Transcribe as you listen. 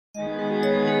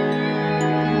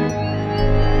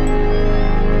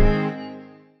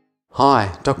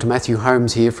Hi, Dr Matthew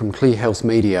Holmes here from Clear Health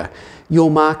Media. Your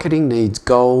marketing needs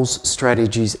goals,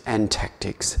 strategies and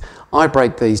tactics. I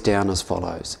break these down as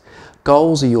follows.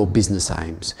 Goals are your business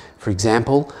aims. For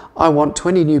example, I want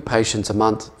 20 new patients a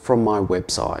month from my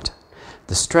website.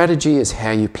 The strategy is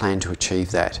how you plan to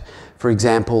achieve that. For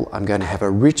example, I'm going to have a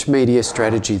rich media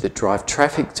strategy that drives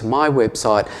traffic to my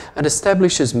website and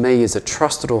establishes me as a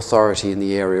trusted authority in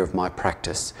the area of my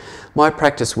practice. My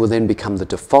practice will then become the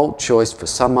default choice for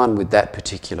someone with that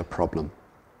particular problem.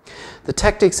 The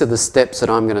tactics are the steps that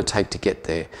I'm going to take to get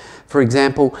there. For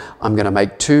example, I'm going to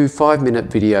make 2 5-minute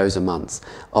videos a month.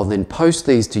 I'll then post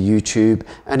these to YouTube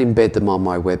and embed them on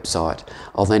my website.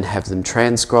 I'll then have them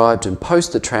transcribed and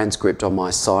post the transcript on my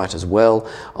site as well.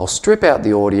 I'll strip out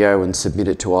the audio and submit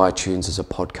it to iTunes as a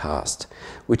podcast,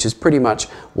 which is pretty much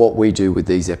what we do with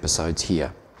these episodes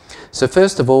here. So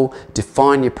first of all,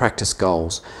 define your practice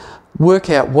goals. Work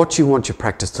out what you want your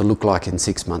practice to look like in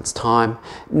 6 months' time.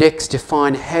 Next,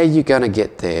 define how you're going to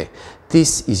get there.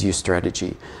 This is your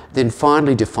strategy. Then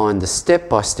finally, define the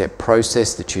step-by-step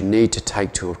process that you need to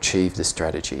take to achieve the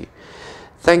strategy.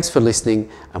 Thanks for listening,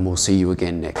 and we'll see you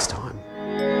again next time.